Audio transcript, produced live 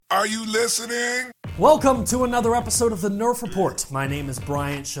Are you listening? Welcome to another episode of the Nerf Report. My name is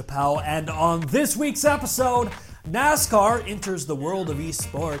Brian Chappelle, and on this week's episode, NASCAR enters the world of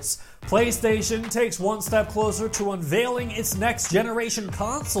esports, PlayStation takes one step closer to unveiling its next generation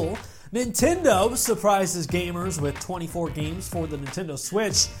console, Nintendo surprises gamers with 24 games for the Nintendo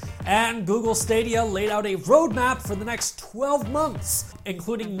Switch, and Google Stadia laid out a roadmap for the next 12 months,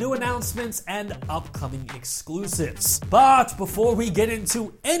 including new announcements and upcoming exclusives. But before we get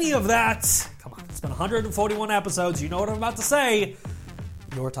into any of that, come on, it's been 141 episodes, you know what I'm about to say,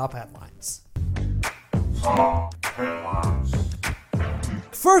 your top headlines. Top headlines.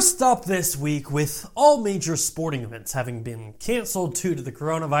 First up this week, with all major sporting events having been canceled due to the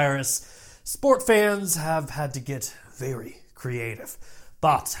coronavirus, sport fans have had to get very creative.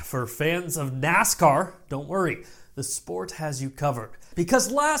 But for fans of NASCAR, don't worry, the sport has you covered.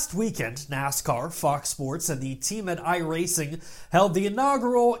 Because last weekend, NASCAR, Fox Sports, and the team at iRacing held the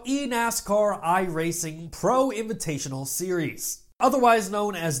inaugural eNASCAR iRacing Pro Invitational Series, otherwise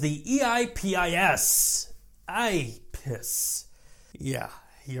known as the EIPIS. IPIS. Yeah.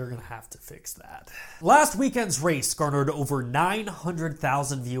 You're going to have to fix that. Last weekend's race garnered over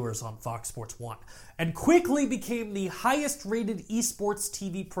 900,000 viewers on Fox Sports 1 and quickly became the highest-rated esports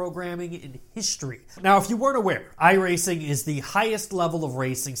TV programming in history. Now, if you weren't aware, iRacing is the highest level of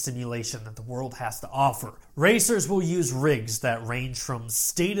racing simulation that the world has to offer. Racers will use rigs that range from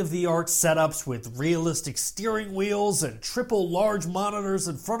state-of-the-art setups with realistic steering wheels and triple large monitors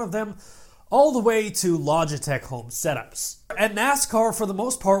in front of them, all the way to Logitech home setups. And NASCAR, for the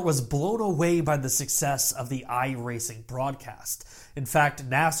most part, was blown away by the success of the iRacing broadcast. In fact,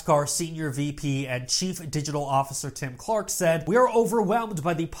 NASCAR Senior VP and Chief Digital Officer Tim Clark said, "We are overwhelmed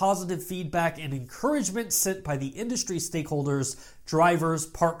by the positive feedback and encouragement sent by the industry stakeholders, drivers,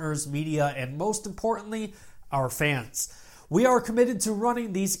 partners, media, and most importantly, our fans. We are committed to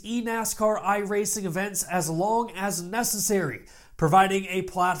running these eNASCAR iRacing events as long as necessary. Providing a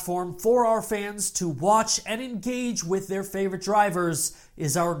platform for our fans to watch and engage with their favorite drivers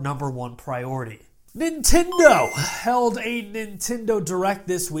is our number one priority." Nintendo held a Nintendo Direct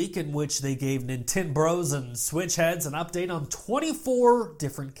this week in which they gave Nintendbros and Switch heads an update on 24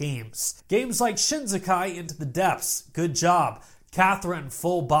 different games. Games like Shinsekai Into the Depths, Good Job, Catherine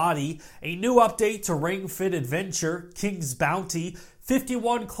Full Body, a new update to Ring Fit Adventure, King's Bounty,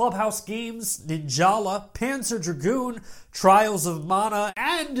 51 Clubhouse Games, Ninjala, Panzer Dragoon, Trials of Mana,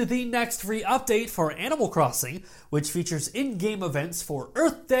 and the next free update for Animal Crossing, which features in-game events for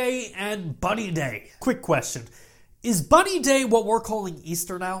Earth Day and Bunny Day. Quick question, is Bunny Day what we're calling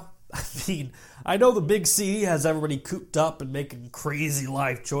Easter now? I mean, I know the Big C has everybody cooped up and making crazy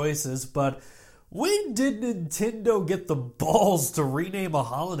life choices, but when did Nintendo get the balls to rename a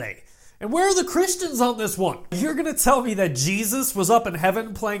holiday? And where are the Christians on this one? You're gonna tell me that Jesus was up in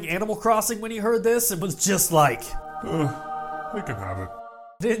heaven playing Animal Crossing when he heard this and was just like, They can have it.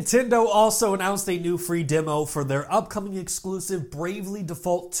 Nintendo also announced a new free demo for their upcoming exclusive Bravely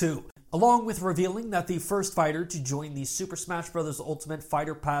Default 2, along with revealing that the first fighter to join the Super Smash Bros. Ultimate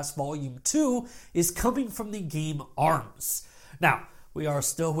Fighter Pass Volume 2 is coming from the game ARMS. Now, we are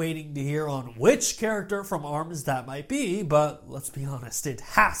still waiting to hear on which character from ARMS that might be, but let's be honest, it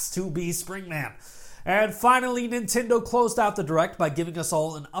has to be Springman. And finally, Nintendo closed out the Direct by giving us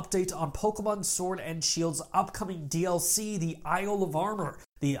all an update on Pokemon Sword and Shield's upcoming DLC, the Isle of Armor.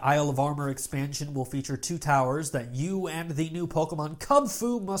 The Isle of Armor expansion will feature 2 towers that you and the new Pokemon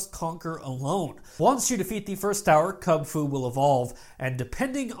Kubfu must conquer alone. Once you defeat the first tower, Kubfu will evolve, and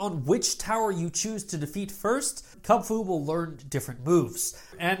depending on which tower you choose to defeat first, Kubfu will learn different moves.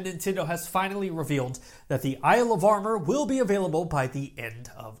 And Nintendo has finally revealed that the Isle of Armor will be available by the end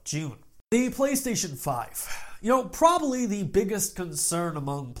of June. The PlayStation 5. Probably the biggest concern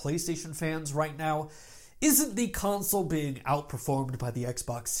among PlayStation fans right now isn't the console being outperformed by the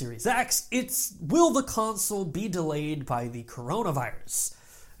Xbox Series X, it's will the console be delayed by the coronavirus?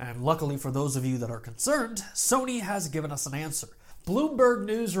 And luckily for those of you that are concerned, Sony has given us an answer. Bloomberg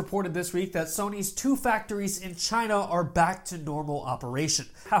News reported this week that Sony's 2 factories in China are back to normal operation.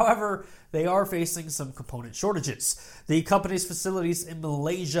 However, they are facing some component shortages. The company's facilities in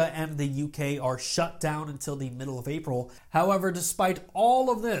Malaysia and the UK are shut down until the middle of April. However, despite all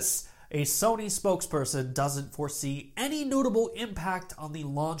of this, a Sony spokesperson doesn't foresee any notable impact on the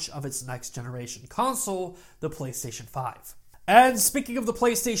launch of its next generation console, the PlayStation 5. And speaking of the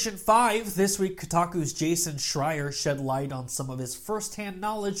PlayStation 5, this week Kotaku's Jason Schreier shed light on some of his first-hand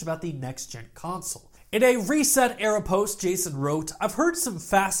knowledge about the next-gen console. In a Reset Era post, Jason wrote, "I've heard some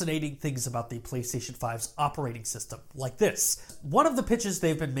fascinating things about the PlayStation 5's operating system, like this. One of the pitches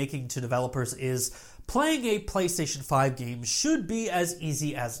they've been making to developers is Playing a PlayStation 5 game should be as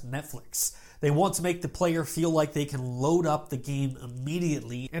easy as Netflix. They want to make the player feel like they can load up the game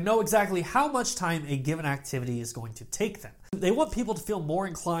immediately and know exactly how much time a given activity is going to take them. They want people to feel more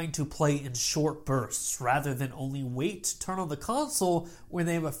inclined to play in short bursts rather than only wait to turn on the console when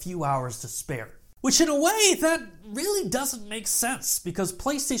they have a few hours to spare. Which in a way, that really doesn't make sense, because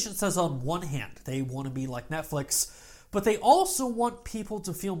PlayStation says on one hand they want to be like Netflix, but they also want people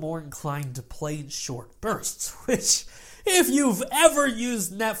to feel more inclined to play in short bursts, which, if you've ever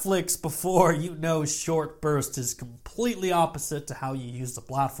used Netflix before, you know short burst is completely opposite to how you use the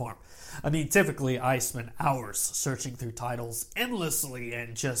platform. I mean, typically I spend hours searching through titles endlessly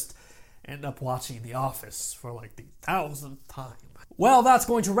and just end up watching The Office for like the 1000th time. Well, that's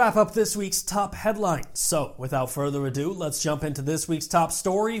going to wrap up this week's top headlines. So, without further ado, let's jump into this week's top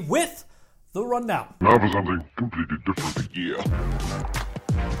story with the rundown. Now for something completely different. Yeah.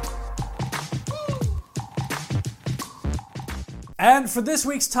 And for this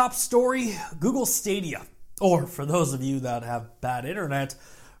week's top story, Google Stadia. Or, for those of you that have bad internet,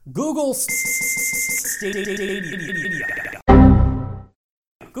 Google Stadia.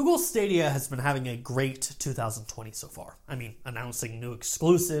 Google Stadia has been having a great 2020 so far. I mean, announcing new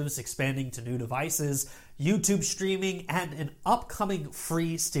exclusives, expanding to new devices, YouTube streaming, and an upcoming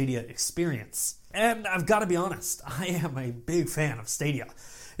free Stadia experience. And I've got to be honest, I am a big fan of Stadia.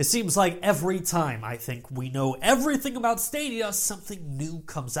 It seems like every time I think we know everything about Stadia, something new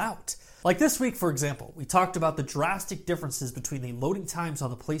comes out. Like this week, for example, we talked about the drastic differences between the loading times on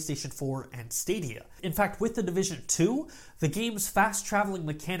the PlayStation 4 and Stadia. In fact, with The Division 2, the game's fast-traveling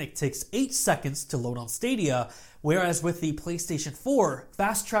mechanic takes 8 seconds to load on Stadia, whereas with the PlayStation 4,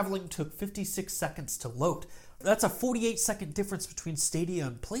 fast-traveling took 56 seconds to load. That's a 48-second difference between Stadia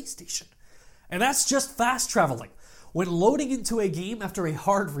and PlayStation. And that's just fast-traveling. When loading into a game after a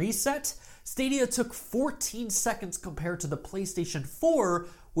hard reset, Stadia took 14 seconds compared to the PlayStation 4,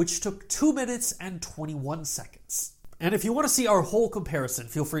 which took 2 minutes and 21 seconds. And if you want to see our whole comparison,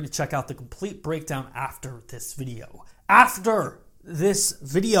 feel free to check out the complete breakdown after this video. After this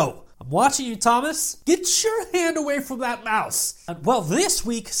video. I'm watching you, Thomas. Get your hand away from that mouse. And well, this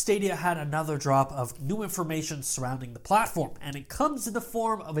week, Stadia had another drop of new information surrounding the platform, and it comes in the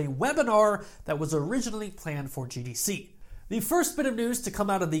form of a webinar that was originally planned for GDC. The first bit of news to come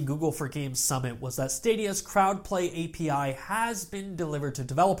out of the Google for Games Summit was that Stadia's CrowdPlay API has been delivered to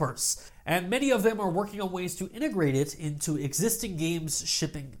developers, and many of them are working on ways to integrate it into existing games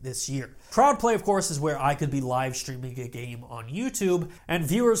shipping this year. CrowdPlay, of course, is where I could be live streaming a game on YouTube, and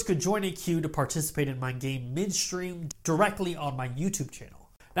viewers could join a queue to participate in my game midstream directly on my YouTube channel.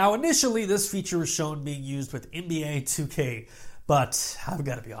 Now, initially, this feature was shown being used with NBA 2K, but I've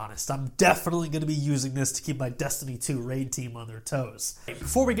got to be honest, I'm definitely going to be using this to keep my Destiny 2 raid team on their toes.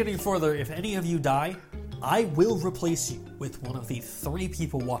 Before we get any further, if any of you die, I will replace you with one of the 3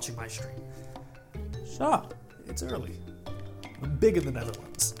 people watching my stream. Shut up, it's early. I'm big in the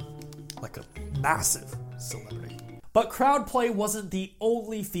Netherlands. Like a massive celebrity. But CrowdPlay wasn't the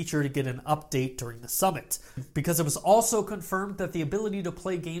only feature to get an update during the summit, because it was also confirmed that the ability to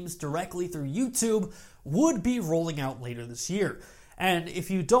play games directly through YouTube would be rolling out later this year. And if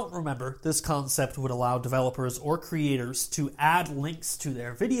you don't remember, this concept would allow developers or creators to add links to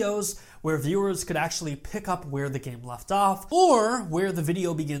their videos where viewers could actually pick up where the game left off or where the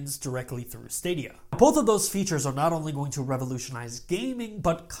video begins directly through Stadia. Both of those features are not only going to revolutionize gaming,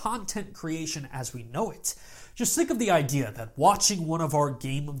 but content creation as we know it. Just think of the idea that watching one of our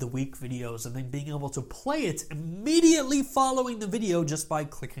Game of the Week videos and then being able to play it immediately following the video just by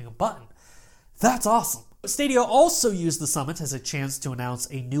clicking a button. That's awesome. Stadia also used the summit as a chance to announce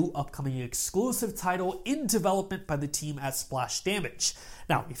a new upcoming exclusive title in development by the team at Splash Damage.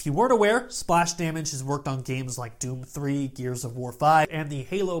 Now, if you weren't aware, Splash Damage has worked on games like Doom 3, Gears of War 5, and the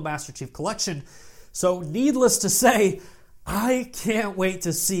Halo Master Chief Collection, so needless to say, I can't wait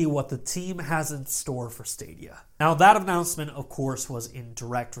to see what the team has in store for Stadia. Now, that announcement, of course, was in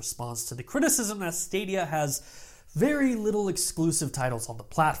direct response to the criticism that Stadia has very little exclusive titles on the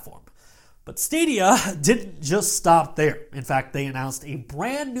platform. But Stadia didn't just stop there. In fact, they announced a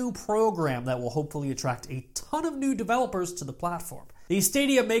brand new program that will hopefully attract a ton of new developers to the platform. The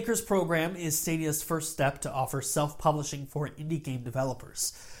Stadia Makers program is Stadia's first step to offer self-publishing for indie game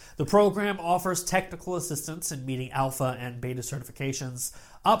developers. The program offers technical assistance in meeting alpha and beta certifications,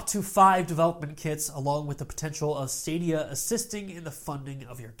 up to 5 development kits, along with the potential of Stadia assisting in the funding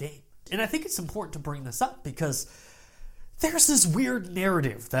of your game. And I think it's important to bring this up because there's this weird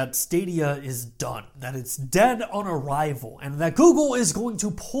narrative that Stadia is done, that it's dead on arrival, and that Google is going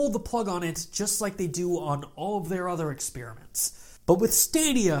to pull the plug on it just like they do on all of their other experiments. But with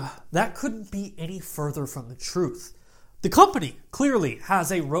Stadia, that couldn't be any further from the truth. The company clearly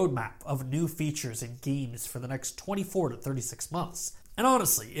has a roadmap of new features and games for the next 24 to 36 months. And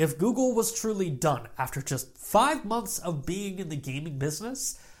honestly, if Google was truly done after just 5 months of being in the gaming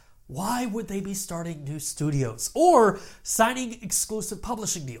business, why would they be starting new studios or signing exclusive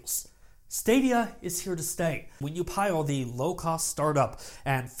publishing deals? Stadia is here to stay. When you pile the low-cost startup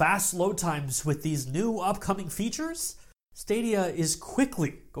and fast load times with these new upcoming features, Stadia is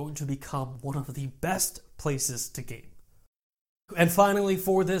quickly going to become one of the best places to game. And finally,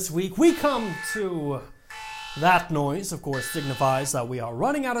 for this week, we come to that noise, of course, signifies that we are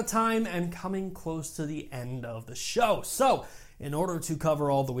running out of time and coming close to the end of the show. So, in order to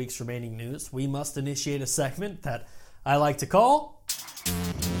cover all the week's remaining news, we must initiate a segment that I like to call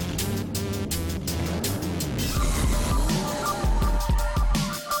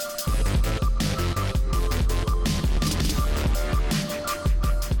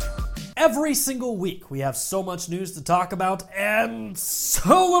Every single week, we have so much news to talk about and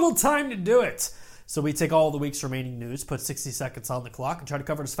so little time to do it. So we take all the week's remaining news, put 60 seconds on the clock, and try to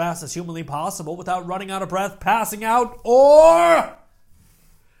cover it as fast as humanly possible without running out of breath, passing out, or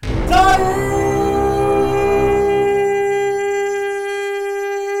dying!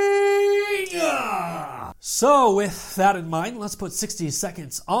 So with that in mind, let's put 60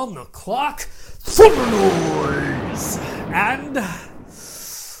 seconds on the clock. Thunder noise! And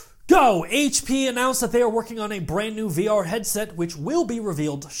go! HP announced that they are working on a brand new VR headset, which will be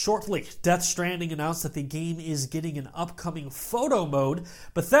revealed shortly. Death Stranding announced that the game is getting an upcoming photo mode.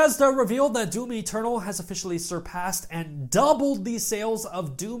 Bethesda revealed that Doom Eternal has officially surpassed and doubled the sales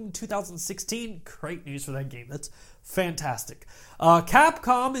of Doom 2016. Great news for that game. That's fantastic.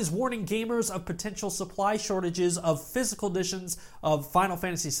 Capcom is warning gamers of potential supply shortages of physical editions of Final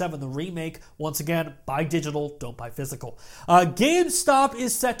Fantasy VII, the remake. Once again, buy digital, don't buy physical. GameStop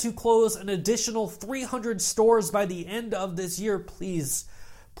is set to close an additional 300 stores by the end of this year. Please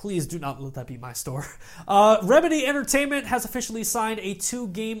do not let that be my store. Remedy Entertainment has officially signed a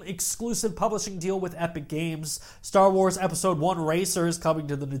 2-game exclusive publishing deal with Epic Games. Star Wars Episode 1 Racer is coming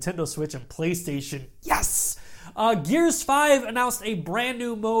to the Nintendo Switch and PlayStation. Yes! Gears 5 announced a brand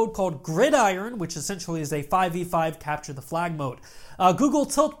new mode called Gridiron, which essentially is a 5v5 capture the flag mode. Google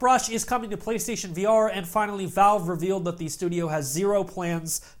Tilt Brush is coming to PlayStation VR, and finally Valve revealed that the studio has zero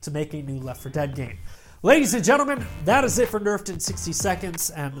plans to make a new Left 4 Dead game. Ladies and gentlemen, that is it for Nerfed in 60 seconds,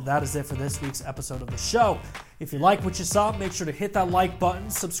 and that is it for this week's episode of the show. If you like what you saw, make sure to hit that like button,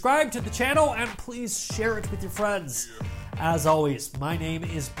 subscribe to the channel, and please share it with your friends. As always, my name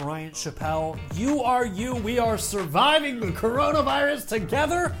is Bryant Chappelle. You are you. We are surviving the coronavirus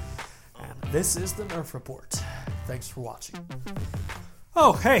together. And this is the Nerf Report. Thanks for watching.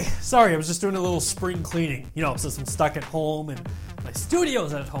 Oh, hey, sorry, I was just doing a little spring cleaning. Since I'm stuck at home and my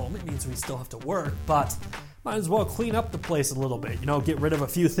studio's at home, it means we still have to work, but might as well clean up the place a little bit. Get rid of a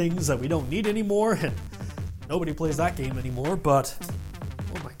few things that we don't need anymore, and nobody plays that game anymore, but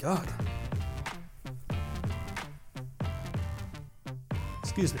oh my god.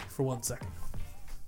 Excuse me for 1 second.